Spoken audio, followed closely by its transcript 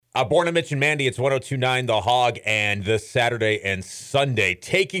Born on Mitch and Mandy, it's 102.9 The Hog, and this Saturday and Sunday,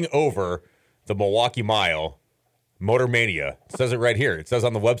 taking over the Milwaukee Mile, Motormania. It says it right here. It says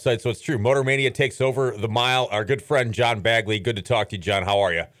on the website, so it's true. Motormania takes over the mile. Our good friend, John Bagley. Good to talk to you, John. How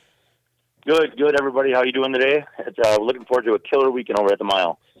are you? Good, everybody. How you doing today? We're looking forward to a killer weekend over at the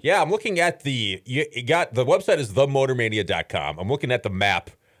Mile. Yeah, I'm looking at the website is themotormania.com. I'm looking at the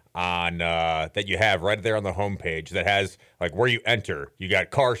map on that you have right there on the homepage that has like where you enter. You got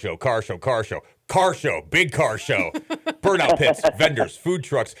car show, big car show, burnout pits, vendors, food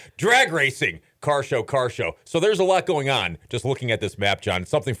trucks, drag racing, car show. So there's a lot going on just looking at this map, John.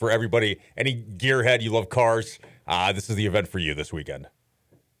 It's something for everybody. Any gearhead, you love cars. This is the event for you this weekend.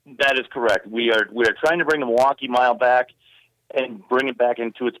 That is correct. We are trying to bring the Milwaukee Mile back and bring it back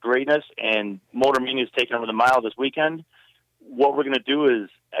into its greatness, and Motormania is taking over the Mile this weekend. What we're going to do is,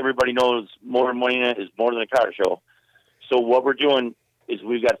 everybody knows Motormania is more than a car show. So what we're doing is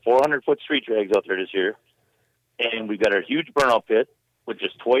we've got 400-foot street drags out there this year, and we've got our huge burnout pit, which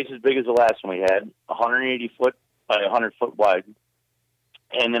is twice as big as the last one we had, 180-foot by 100-foot wide.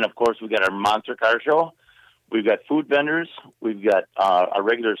 And then, of course, we've got our monster car show. We've got food vendors. We've got our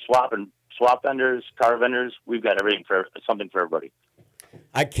regular swap vendors, car vendors. We've got something for everybody.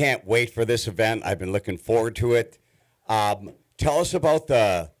 I can't wait for this event. I've been looking forward to it. Tell us about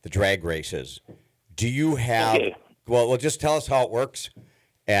the drag races. Do you have? Okay. Well, just tell us how it works.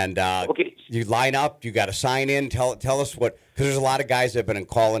 And okay. You line up. You got to sign in. Tell us what, because there's a lot of guys that have been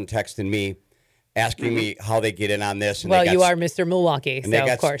calling, texting me, asking me how they get in on this. And well, you are Mr. Milwaukee, so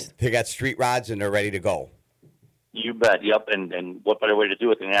of course they got street rods and they're ready to go. You bet. Yep. And what better way to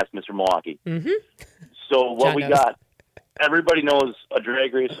do it than ask Mr. Milwaukee? Mm-hmm. So what we got, everybody knows a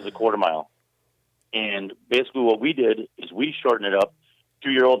drag race is a quarter mile. And basically what we did is we shortened it up to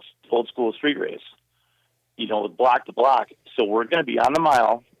your old school street race, with block to block. So we're going to be on the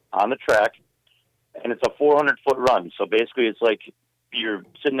mile, on the track, and it's a 400-foot run. So basically it's like you're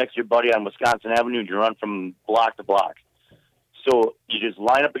sitting next to your buddy on Wisconsin Avenue and you run from block to block. So you just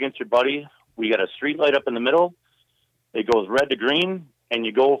line up against your buddy. We got a street light up in the middle. It goes red to green, and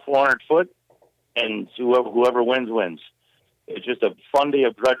you go 400 foot, and whoever wins. It's just a fun day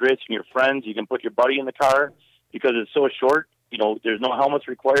of drag racing your friends. You can put your buddy in the car because it's so short. There's no helmets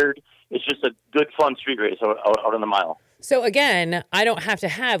required. It's just a good, fun street race out on the Mile. So, again, I don't have to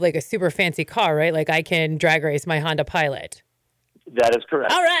have, like, a super fancy car, right? Like, I can drag race my Honda Pilot. That is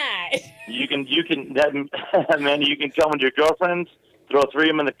correct. All right. You can you can come with your girlfriends. Throw three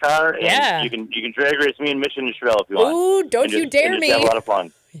of them in the car, and you can drag race me and Mitch and Shrell if you want. Ooh, don't you dare me. Just have a lot of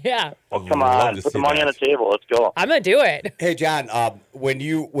fun. Yeah. Well, come on. Put the money on the table. Let's go. I'm going to do it. Hey, John, when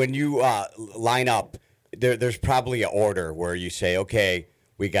you line up, there's probably an order where you say, okay,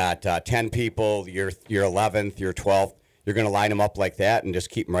 we got 10 people, you're 11th, you're 12th. You're going to line them up like that and just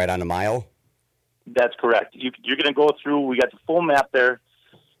keep them right on the mile? That's correct. You're going to go through. We got the full map there.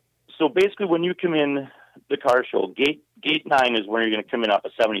 So basically when you come in the car show, Gate 9 is where you're going to come in off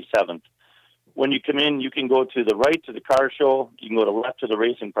of 77th. When you come in, you can go to the right to the car show. You can go to left to the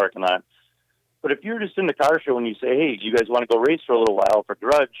racing parking lot. But if you're just in the car show and you say, hey, you guys want to go race for a little while for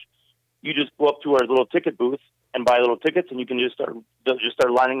grudge, you just go up to our little ticket booth and buy little tickets, and you can just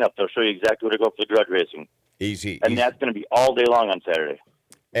start lining up. They'll show you exactly where to go for the grudge racing. Easy. And that's going to be all day long on Saturday.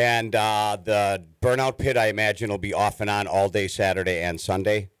 And the burnout pit, I imagine, will be off and on all day Saturday and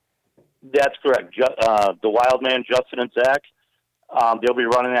Sunday? That's correct. The Wild Man, Justin and Zach, they'll be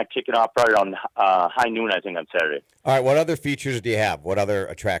running that, kicking off probably around high noon, I think, on Saturday. All right, what other features do you have? What other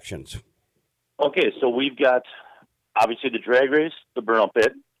attractions? Okay, so we've got, obviously, the drag race, the burnout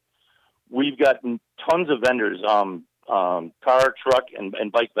pit. We've got tons of vendors, car, truck,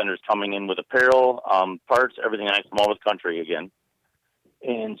 and bike vendors coming in with apparel, parts, everything nice from all over the country again.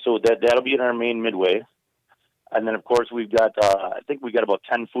 And so that'll be in our main midway. And then, of course, we've got, I think we got about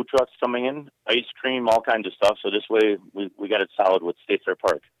 10 food trucks coming in, ice cream, all kinds of stuff. So this way we got it solid with State Fair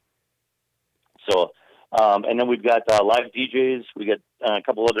Park. So, and then we've got live DJs. We got a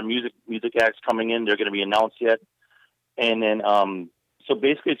couple other music acts coming in. They're going to be announced yet. And then, so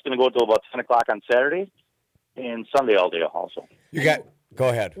basically it's going to go until about 10 o'clock on Saturday and Sunday all day also. Go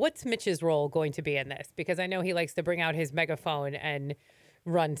ahead. What's Mitch's role going to be in this? Because I know he likes to bring out his megaphone and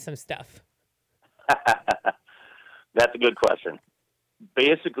run some stuff. That's a good question.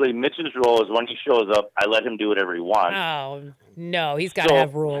 Basically, Mitch's role is when he shows up, I let him do whatever he wants. Oh, no, he's got to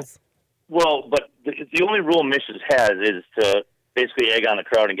have rules. Well, but the only rule Mitch has is to basically egg on the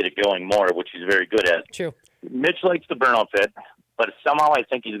crowd and get it going more, which he's very good at. True. Mitch likes the burnout pit, but somehow I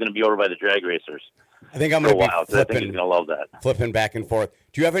think he's going to be over by the drag racers. I think I'm going to be flipping, I think he's going to love that. Flipping back and forth.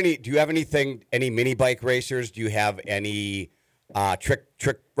 Do you have anything, any mini bike racers? Do you have any trick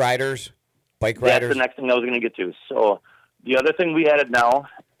riders, bike That's riders? the next thing I was going to get to. So the other thing we added now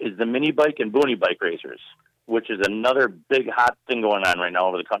is the mini bike and boonie bike racers, which is another big hot thing going on right now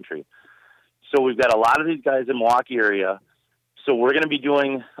over the country. So we've got a lot of these guys in the Milwaukee area. So we're going to be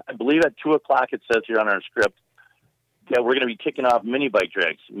doing, I believe at 2 o'clock, it says here on our script, that we're going to be kicking off mini bike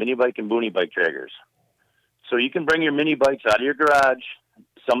drags, mini bike and boonie bike draggers. So you can bring your mini bikes out of your garage.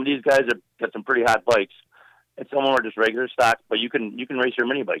 Some of these guys have got some pretty hot bikes, and some of them are just regular stock, but you can race your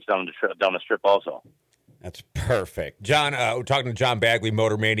mini bikes down the strip also. That's perfect. John, we're talking to John Bagley,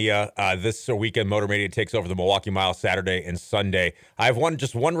 Motormania. This weekend, Motormania takes over the Milwaukee Mile Saturday and Sunday. I have one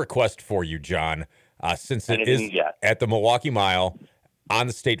request for you, John. Since it is at the Milwaukee Mile on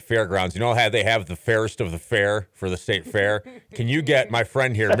the state fairgrounds, you know how they have the fairest of the fair for the state fair? Can you get my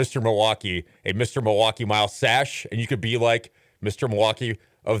friend here, Mr. Milwaukee, a Mr. Milwaukee Mile sash, and you could be like Mr. Milwaukee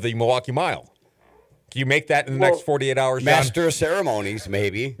of the Milwaukee Mile? Can you make that in the next 48 hours, John? Master of ceremonies,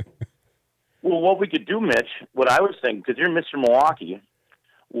 maybe. Well, what we could do, Mitch, what I was thinking, because you're Mr. Milwaukee,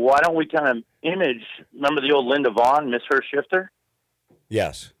 why don't we kind of image, remember the old Linda Vaughn, Miss Her Shifter?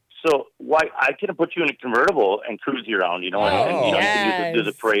 Yes. So why I can put you in a convertible and cruise you around, you know, and you can do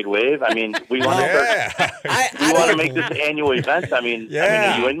the parade wave. I mean, we want to make this annual event. I mean,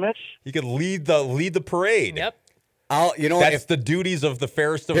 are you in, Mitch? You could lead the parade. Yep. That's the duties of the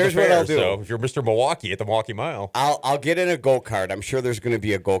fairest of the fair. Here's what I'll do. So if you're Mr. Milwaukee at the Milwaukee Mile, I'll get in a go-kart. I'm sure there's going to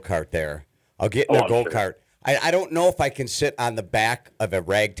be a go-kart there. I'll get in a go-kart. Sure. I don't know if I can sit on the back of a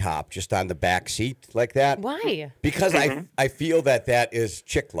rag top, just on the back seat like that. Why? Because I feel that is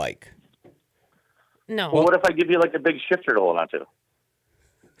chick-like. No. Well, what if I give you like a big shifter to hold on to?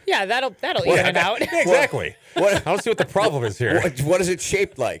 Yeah, that'll even it out. Exactly. I don't see what the problem is here. What is it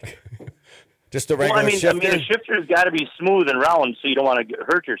shaped like? Just a regular shifter? I mean, a shifter's got to be smooth and round, so you don't want to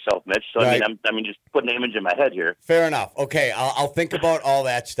hurt yourself, Mitch. So right. I mean, just putting an image in my head here. Fair enough. Okay, I'll think about all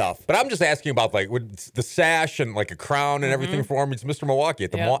that stuff. But I'm just asking about like with the sash and like a crown and everything for him. It's Mr. Milwaukee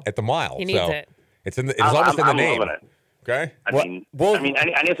at the mile. He needs it. It's almost in the name. Loving it. Okay. I mean,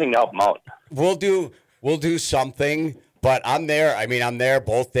 anything to help him out. We'll do something. But I'm there. I mean, I'm there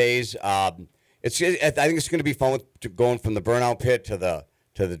both days. I think it's going to be fun going from the burnout pit to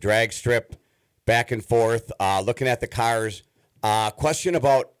the drag strip. Back and forth, looking at the cars. Question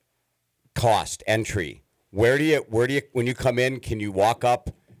about cost, entry. Where do you, when you come in, can you walk up,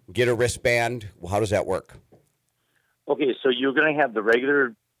 get a wristband? How does that work? Okay, so you're going to have the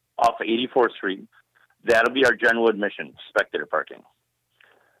regular off of 84th Street. That'll be our general admission, spectator parking.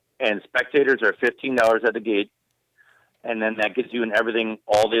 And spectators are $15 at the gate, and then that gets you in everything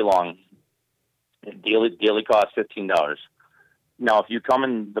all day long. Daily cost $15. Now, if you come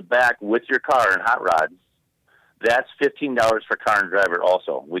in the back with your car and hot rod, that's $15 for car and driver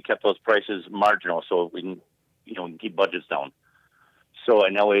also. We kept those prices marginal so we can, we can keep budgets down. So,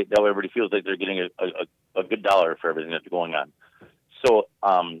 and that way everybody feels like they're getting a good dollar for everything that's going on. So,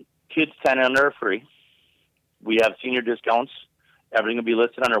 kids 10 and under are free. We have senior discounts. Everything will be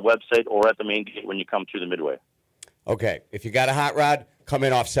listed on our website or at the main gate when you come through the Midway. Okay. If you got a hot rod, come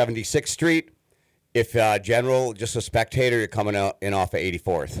in off 76th Street. If general, just a spectator, you're coming in off of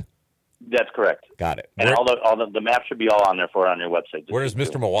 84th. That's correct. Got it. And all the maps should be all on there on your website. Where does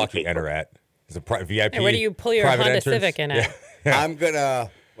Mr. Milwaukee enter at? Is it VIP? And where do you pull your Honda entrance? Civic in at? Yeah. I'm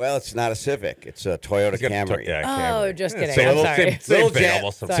gonna. Well, it's not a Civic. It's a Toyota Camry. Camry. Oh, just kidding. Same, I'm sorry. Same thing,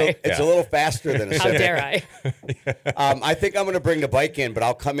 almost. Sorry. It's a little faster than a How Civic. dare I? I think I'm going to bring the bike in, but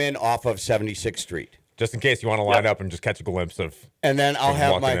I'll come in off of 76th Street. Just in case you want to line up and just catch a glimpse of. And then I'll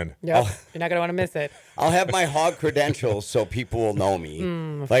have my. Yep. You're not going to want to miss it. I'll have my hog credentials so people will know me.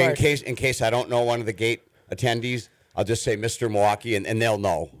 Of course. in case I don't know one of the gate attendees, I'll just say Mr. Milwaukee and they'll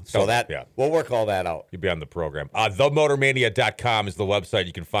know. So we'll work all that out. You'll be on the program. TheMotormania.com is the website.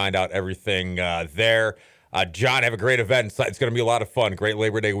 You can find out everything there. John, have a great event. It's going to be a lot of fun. Great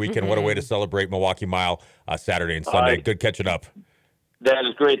Labor Day weekend. What a way to celebrate Milwaukee Mile Saturday and Sunday. Good catching up. That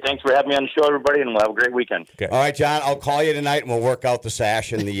is great. Thanks for having me on the show, everybody, and we'll have a great weekend. Okay. All right, John, I'll call you tonight, and we'll work out the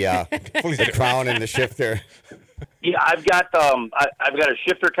sash and the crown and the shifter. Yeah, I've got a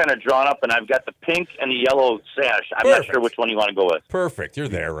shifter kind of drawn up, and I've got the pink and the yellow sash. I'm not sure which one you want to go with. Perfect. You're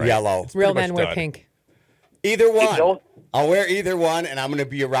there, right? Yellow. Real men wear pink. Either one. I'll wear either one, and I'm going to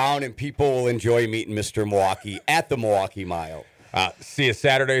be around, and people will enjoy meeting Mr. Milwaukee at the Milwaukee Mile. See you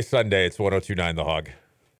Saturday, Sunday. It's 102.9 The Hog.